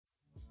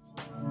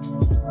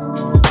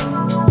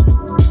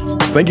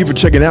Thank you for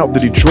checking out the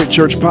Detroit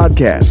Church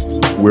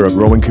Podcast. We're a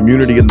growing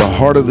community in the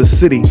heart of the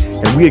city,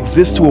 and we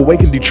exist to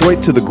awaken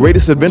Detroit to the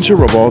greatest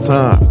adventure of all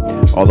time.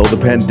 Although the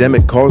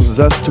pandemic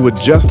causes us to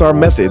adjust our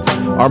methods,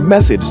 our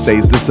message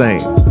stays the same.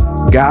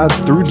 God,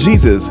 through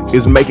Jesus,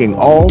 is making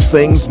all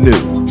things new.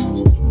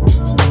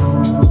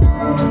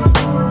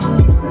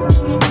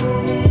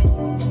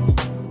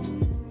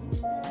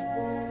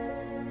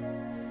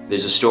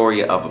 There's a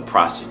story of a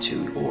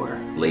prostitute, or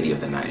lady of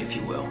the night, if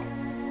you will.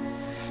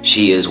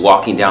 She is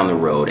walking down the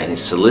road and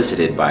is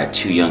solicited by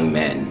two young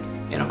men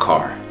in a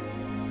car.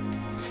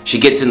 She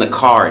gets in the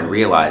car and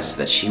realizes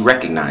that she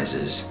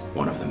recognizes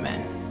one of the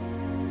men.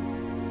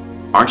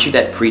 "Aren't you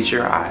that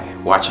preacher I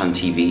watch on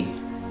TV?"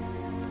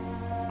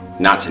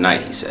 "Not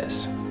tonight," he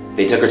says.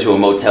 They took her to a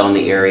motel in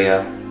the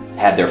area,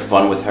 had their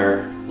fun with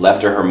her,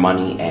 left her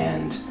money,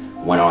 and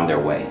went on their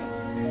way.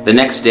 The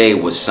next day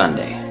was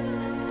Sunday,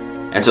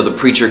 and so the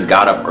preacher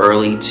got up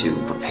early to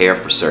prepare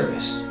for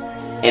service.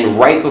 And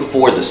right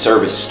before the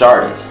service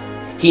started,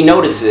 he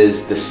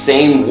notices the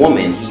same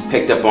woman he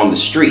picked up on the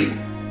street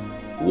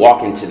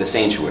walk into the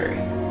sanctuary.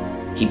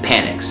 He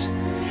panics.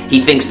 He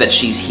thinks that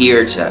she's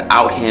here to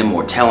out him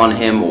or tell on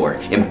him or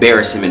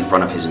embarrass him in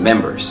front of his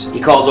members. He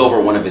calls over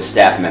one of his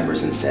staff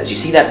members and says, "You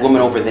see that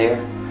woman over there?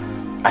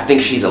 I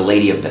think she's a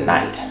lady of the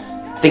night.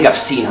 I think I've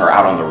seen her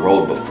out on the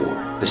road before."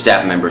 The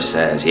staff member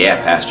says, "Yeah,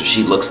 Pastor,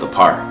 she looks the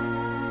part."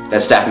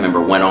 That staff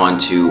member went on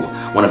to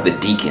one of the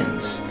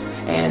deacons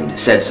and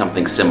said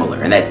something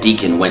similar. And that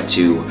deacon went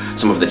to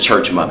some of the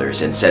church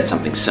mothers and said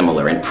something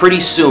similar. And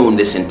pretty soon,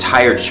 this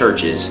entire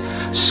church is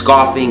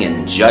scoffing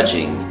and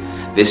judging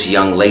this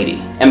young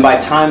lady. And by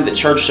the time the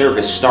church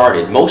service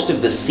started, most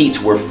of the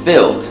seats were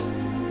filled,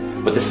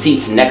 but the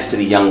seats next to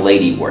the young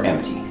lady were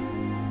empty.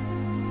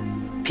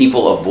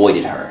 People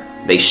avoided her.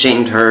 They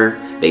shamed her.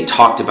 They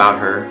talked about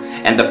her.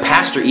 And the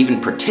pastor even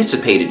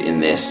participated in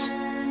this,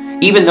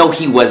 even though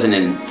he was an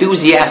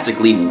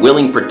enthusiastically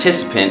willing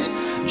participant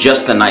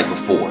just the night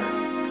before.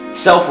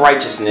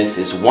 Self-righteousness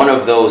is one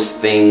of those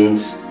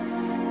things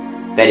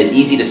that is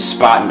easy to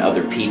spot in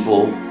other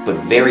people, but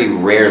very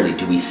rarely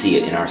do we see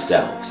it in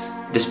ourselves.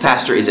 This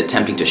pastor is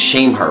attempting to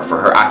shame her for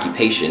her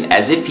occupation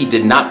as if he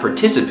did not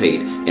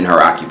participate in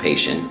her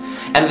occupation,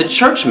 and the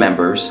church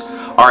members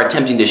are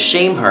attempting to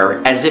shame her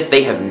as if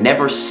they have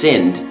never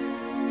sinned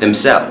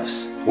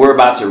themselves. We're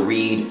about to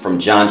read from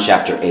John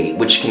chapter 8,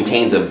 which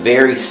contains a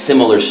very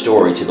similar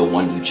story to the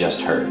one you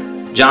just heard.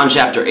 John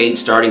chapter 8,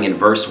 starting in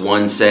verse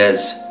 1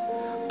 says,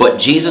 "But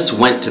Jesus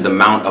went to the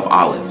Mount of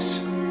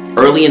Olives.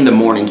 Early in the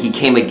morning he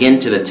came again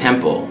to the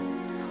temple.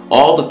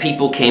 All the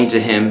people came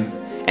to him,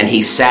 and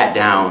he sat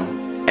down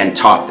and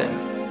taught them.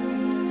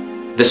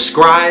 The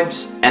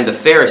scribes and the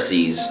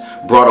Pharisees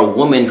brought a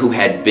woman who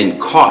had been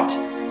caught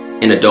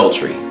in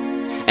adultery,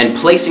 and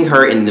placing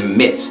her in the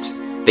midst,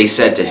 they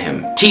said to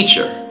him,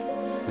 'Teacher,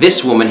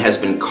 this woman has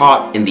been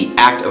caught in the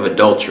act of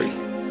adultery.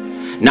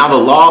 Now the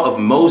law of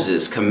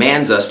Moses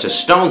commands us to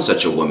stone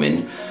such a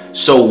woman,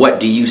 so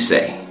what do you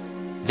say?'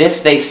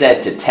 This they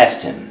said to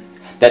test him,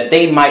 that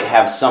they might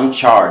have some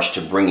charge to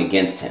bring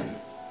against him.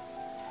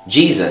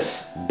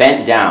 Jesus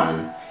bent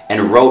down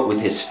and wrote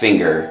with his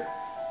finger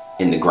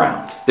in the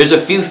ground." There's a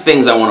few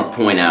things I want to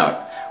point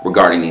out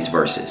regarding these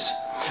verses.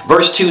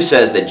 Verse 2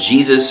 says that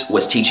Jesus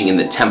was teaching in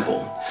the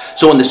temple.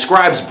 So when the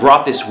scribes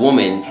brought this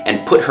woman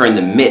and put her in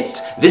the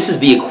midst, this is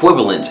the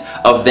equivalent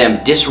of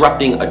them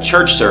disrupting a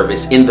church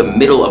service in the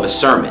middle of a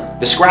sermon.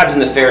 The scribes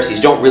and the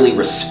Pharisees don't really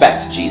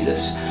respect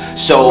Jesus.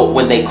 So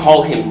when they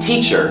call him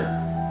teacher,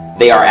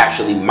 they are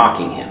actually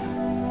mocking him.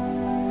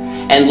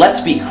 And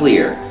let's be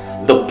clear,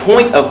 the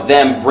point of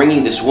them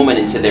bringing this woman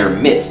into their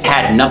midst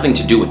had nothing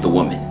to do with the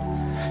woman.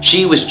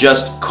 She was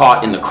just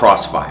caught in the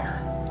crossfire.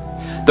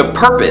 The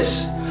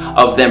purpose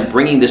of them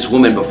bringing this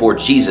woman before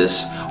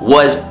Jesus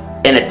was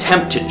an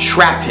attempt to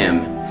trap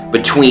him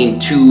between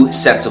two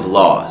sets of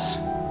laws.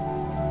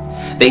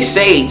 They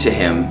say to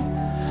him,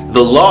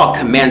 "The law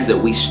commands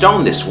that we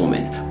stone this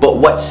woman, but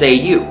what say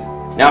you?"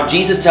 Now, if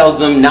Jesus tells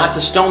them not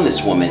to stone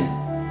this woman,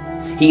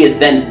 he is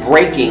then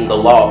breaking the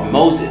law of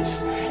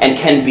Moses and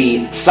can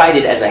be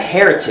cited as a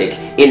heretic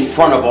in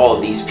front of all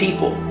of these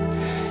people.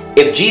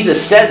 If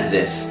Jesus says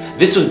this,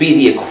 this would be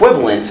the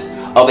equivalent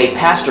of a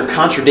pastor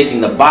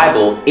contradicting the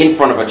Bible in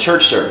front of a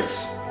church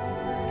service.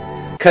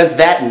 Because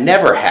that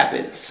never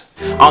happens.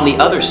 On the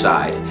other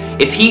side,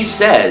 if he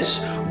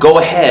says, "Go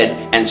ahead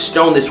and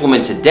stone this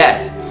woman to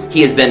death,"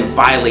 he is then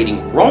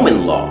violating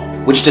Roman law,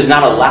 which does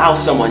not allow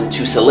someone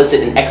to solicit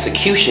an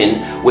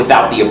execution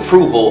without the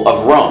approval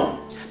of Rome.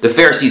 The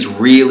Pharisees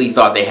really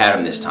thought they had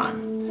him this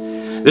time.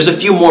 There's a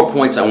few more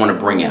points I want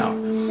to bring out.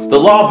 The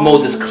law of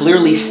Moses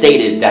clearly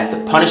stated that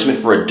the punishment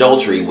for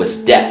adultery was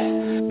death.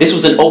 This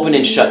was an open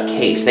and shut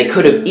case. They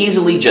could have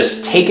easily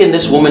just taken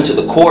this woman to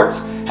the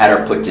courts, had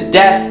her put to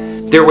death.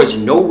 There was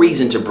no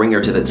reason to bring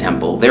her to the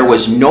temple. There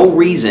was no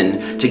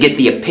reason to get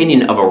the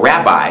opinion of a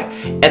rabbi,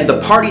 and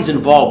the parties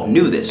involved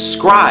knew this.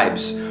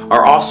 Scribes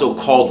are also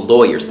called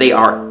lawyers. They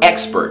are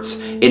experts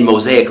in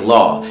Mosaic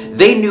law.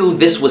 They knew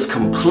this was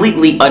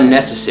completely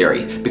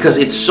unnecessary because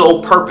its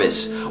sole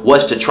purpose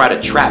was to try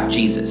to trap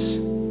Jesus.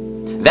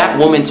 That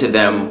woman to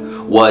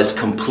them was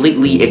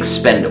completely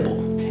expendable.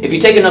 If you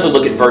take another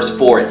look at verse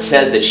 4, it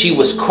says that she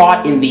was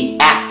caught in the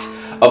act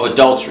of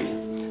adultery.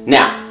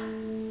 Now,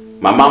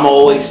 my mama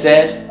always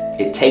said,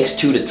 it takes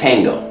two to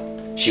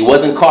tango. She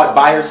wasn't caught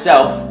by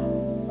herself.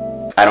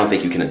 I don't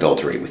think you can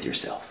adulterate with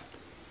yourself.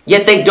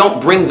 Yet they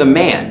don't bring the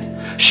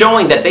man,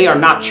 showing that they are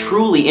not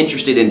truly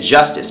interested in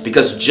justice,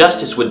 because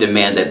justice would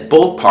demand that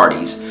both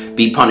parties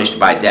be punished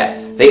by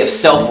death. They have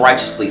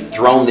self-righteously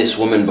thrown this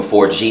woman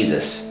before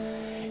Jesus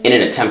in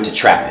an attempt to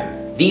trap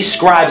him. These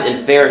scribes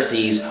and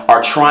Pharisees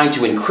are trying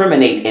to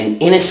incriminate an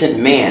innocent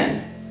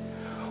man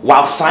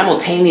while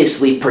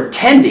simultaneously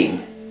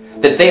pretending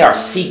that they are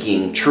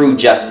seeking true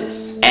justice.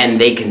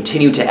 And they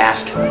continue to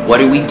ask him, what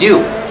do we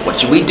do? What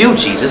should we do,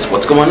 Jesus?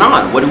 What's going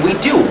on? What do we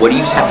do? What do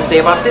you have to say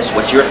about this?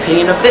 What's your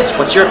opinion of this?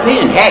 What's your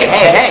opinion?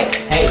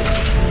 Hey.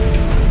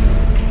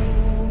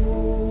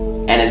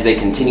 And as they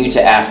continue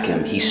to ask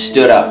him, he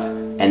stood up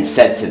and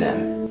said to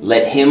them,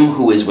 let him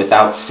who is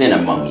without sin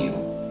among you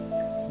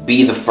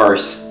be the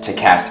first to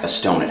cast a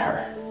stone at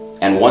her.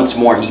 And once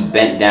more he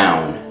bent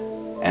down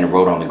and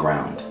wrote on the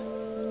ground.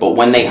 But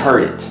when they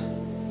heard it,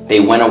 they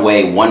went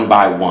away one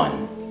by one,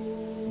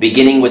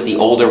 beginning with the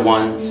older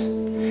ones,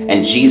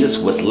 and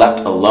Jesus was left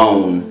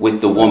alone with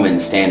the woman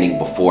standing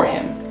before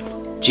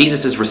him.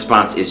 Jesus'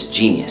 response is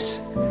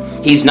genius.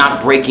 He's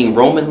not breaking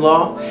Roman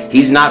law.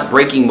 He's not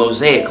breaking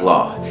Mosaic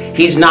law.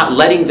 He's not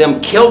letting them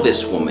kill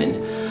this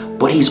woman,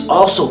 but he's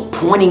also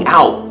pointing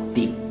out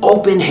the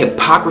open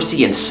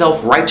hypocrisy and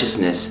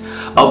self-righteousness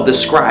of the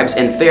scribes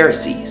and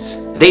Pharisees.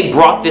 They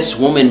brought this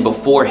woman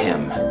before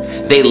him.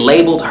 They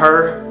labeled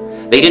her.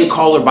 They didn't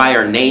call her by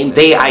her name.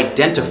 They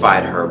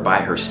identified her by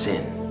her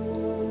sin.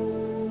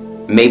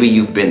 Maybe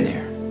you've been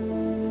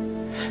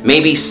there.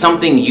 Maybe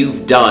something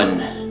you've done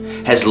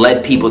has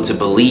led people to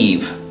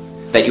believe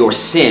that your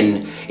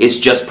sin is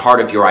just part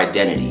of your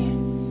identity.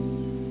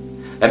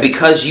 That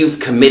because you've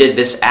committed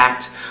this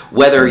act,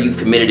 whether you've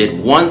committed it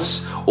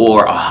once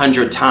or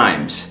 100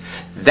 times,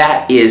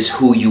 that is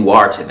who you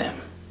are to them.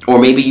 Or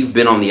maybe you've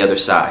been on the other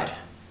side.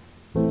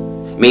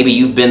 Maybe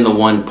you've been the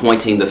one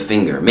pointing the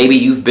finger. Maybe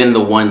you've been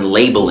the one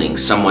labeling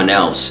someone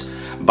else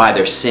by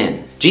their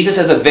sin. Jesus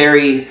has a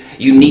very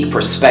unique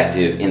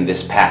perspective in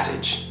this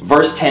passage.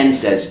 Verse 10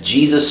 says,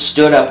 Jesus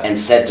stood up and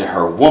said to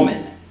her,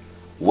 woman,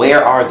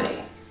 where are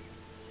they?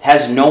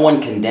 Has no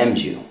one condemned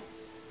you?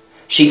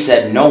 She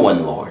said, no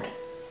one, Lord.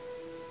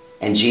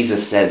 And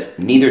Jesus says,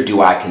 neither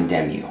do I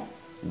condemn you.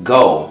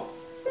 Go,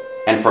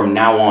 and from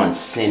now on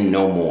sin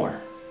no more.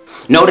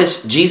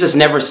 Notice Jesus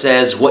never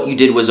says what you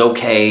did was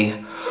okay,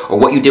 or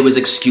what you did was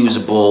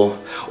excusable,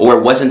 or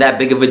it wasn't that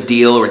big of a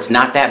deal, or it's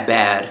not that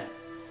bad.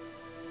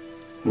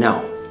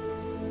 No.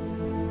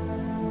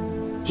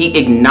 He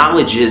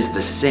acknowledges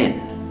the sin,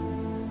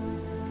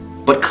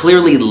 but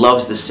clearly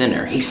loves the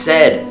sinner. He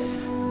said,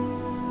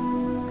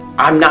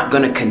 I'm not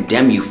going to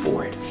condemn you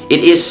for it. It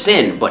is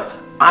sin, but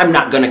I'm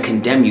not going to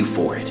condemn you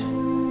for it.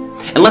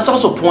 And let's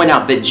also point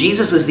out that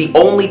Jesus is the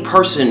only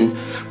person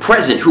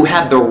present who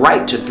had the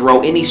right to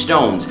throw any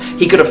stones.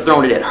 He could have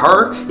thrown it at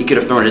her. He could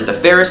have thrown it at the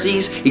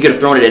Pharisees. He could have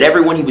thrown it at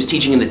everyone he was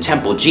teaching in the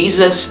temple.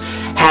 Jesus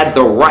had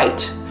the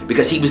right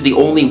because he was the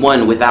only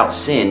one without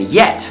sin,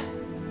 yet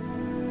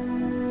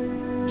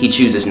he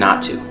chooses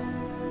not to.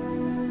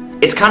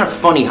 It's kind of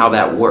funny how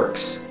that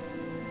works.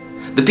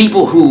 The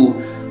people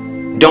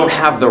who don't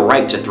have the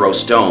right to throw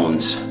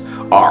stones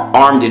are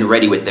armed and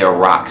ready with their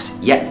rocks,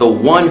 yet the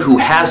one who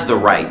has the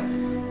right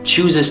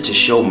chooses to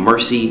show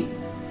mercy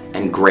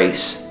and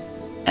grace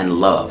and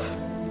love.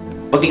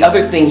 But the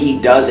other thing he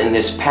does in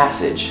this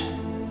passage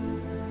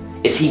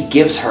is he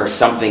gives her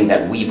something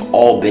that we've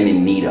all been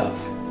in need of.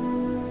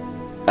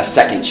 A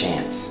second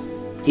chance.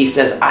 He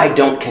says, I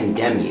don't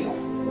condemn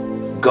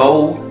you.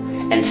 Go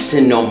and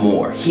sin no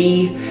more.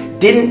 He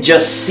didn't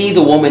just see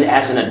the woman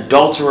as an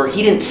adulterer.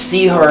 He didn't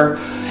see her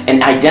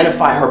and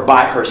identify her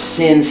by her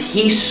sins.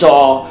 He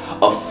saw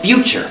a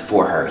future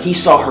for her. He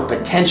saw her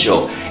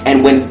potential.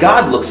 And when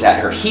God looks at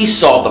her, he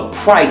saw the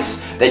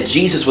price that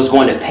Jesus was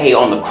going to pay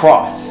on the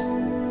cross.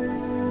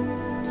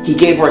 He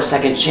gave her a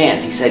second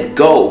chance. He said,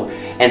 go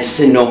and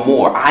sin no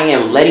more. I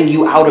am letting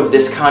you out of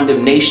this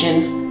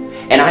condemnation,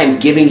 and I am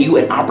giving you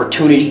an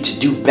opportunity to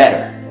do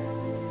better.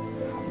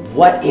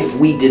 What if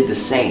we did the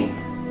same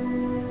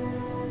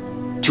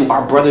to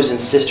our brothers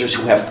and sisters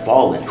who have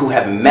fallen, who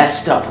have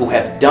messed up, who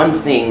have done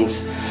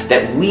things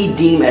that we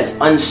deem as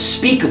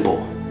unspeakable?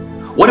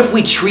 What if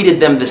we treated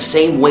them the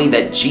same way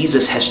that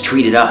Jesus has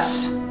treated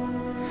us?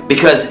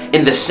 Because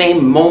in the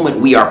same moment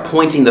we are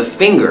pointing the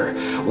finger,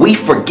 we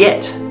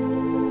forget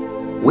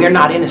we're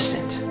not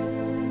innocent.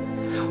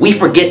 We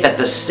forget that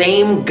the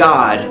same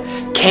God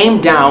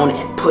came down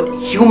and put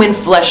human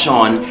flesh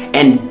on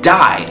and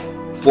died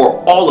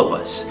for all of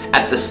us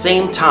at the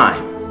same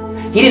time.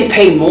 He didn't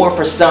pay more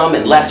for some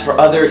and less for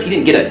others. He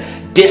didn't get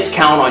a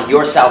discount on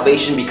your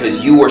salvation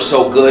because you were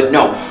so good.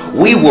 No,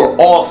 we were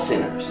all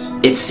sinners.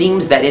 It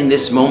seems that in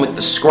this moment,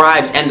 the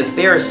scribes and the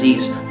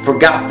Pharisees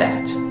forgot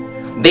that.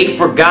 They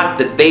forgot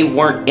that they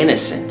weren't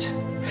innocent.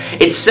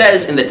 It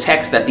says in the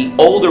text that the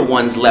older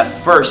ones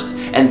left first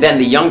and then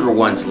the younger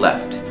ones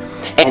left.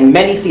 And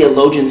many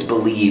theologians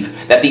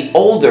believe that the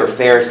older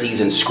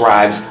Pharisees and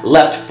scribes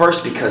left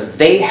first because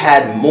they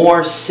had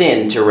more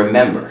sin to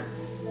remember.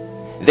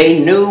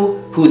 They knew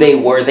who they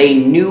were, they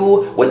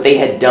knew what they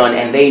had done,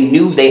 and they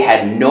knew they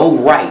had no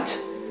right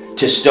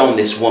to stone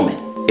this woman.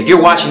 If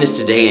you're watching this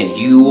today and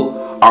you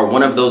are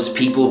one of those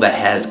people that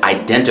has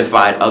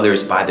identified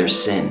others by their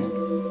sin,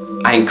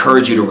 I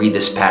encourage you to read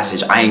this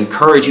passage. I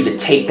encourage you to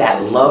take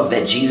that love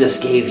that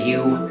Jesus gave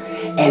you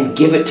and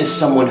give it to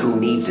someone who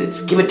needs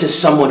it. Give it to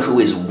someone who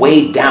is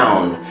weighed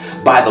down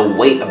by the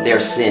weight of their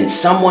sin.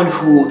 Someone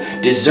who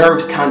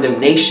deserves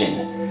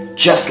condemnation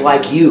just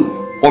like you.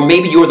 Or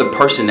maybe you're the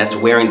person that's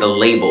wearing the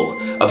label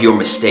of your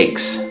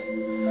mistakes.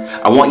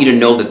 I want you to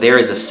know that there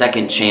is a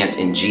second chance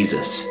in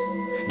Jesus.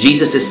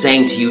 Jesus is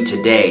saying to you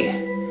today,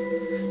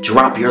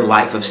 drop your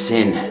life of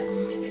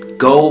sin.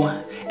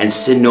 Go and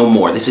sin no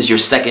more. This is your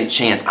second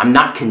chance. I'm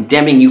not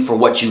condemning you for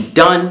what you've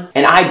done,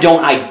 and I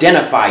don't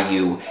identify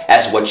you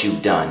as what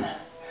you've done.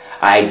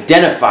 I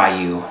identify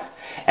you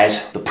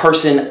as the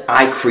person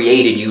I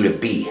created you to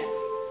be.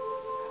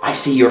 I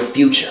see your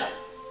future.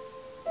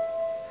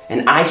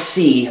 And I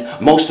see,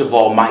 most of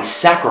all, my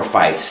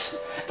sacrifice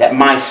that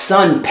my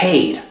son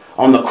paid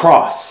on the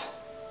cross.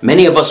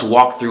 Many of us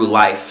walk through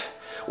life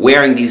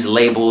wearing these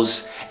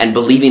labels and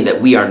believing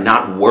that we are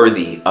not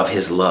worthy of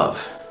his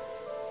love.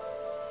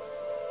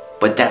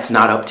 But that's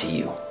not up to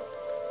you.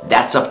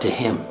 That's up to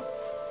him.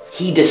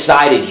 He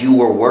decided you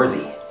were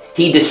worthy.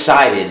 He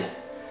decided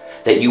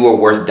that you were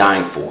worth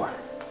dying for.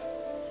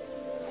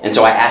 And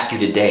so I ask you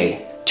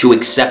today to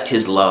accept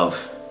his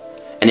love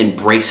and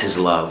embrace his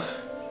love.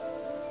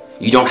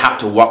 You don't have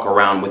to walk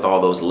around with all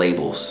those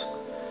labels.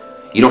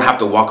 You don't have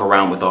to walk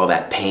around with all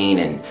that pain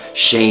and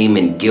shame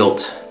and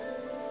guilt.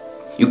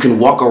 You can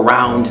walk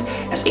around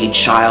as a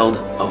child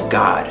of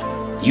God.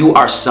 You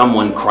are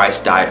someone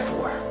Christ died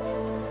for.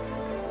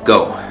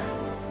 Go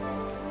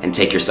and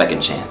take your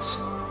second chance.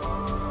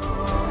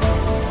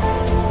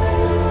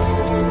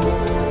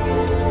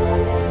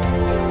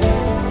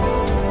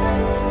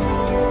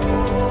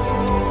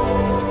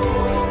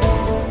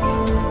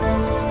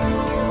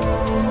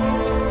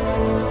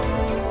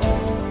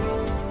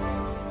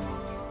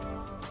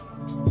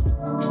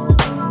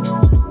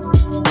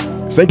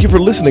 Thank you for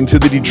listening to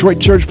the Detroit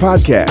Church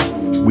Podcast.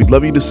 We'd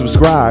love you to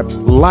subscribe,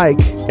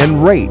 like,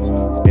 and rate.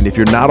 And if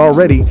you're not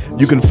already,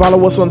 you can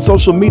follow us on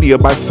social media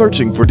by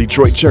searching for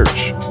Detroit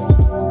Church.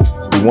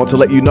 We want to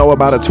let you know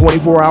about a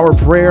 24-hour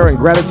prayer and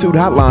gratitude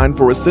hotline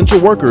for essential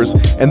workers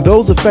and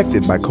those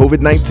affected by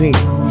COVID-19.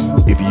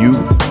 If you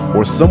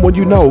or someone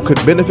you know could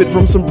benefit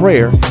from some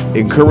prayer,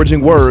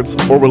 encouraging words,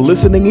 or a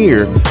listening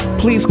ear,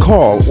 please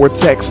call or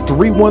text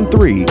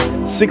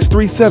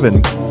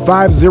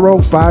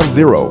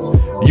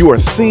 313-637-5050. You are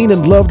seen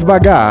and loved by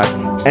God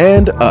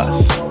and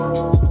us.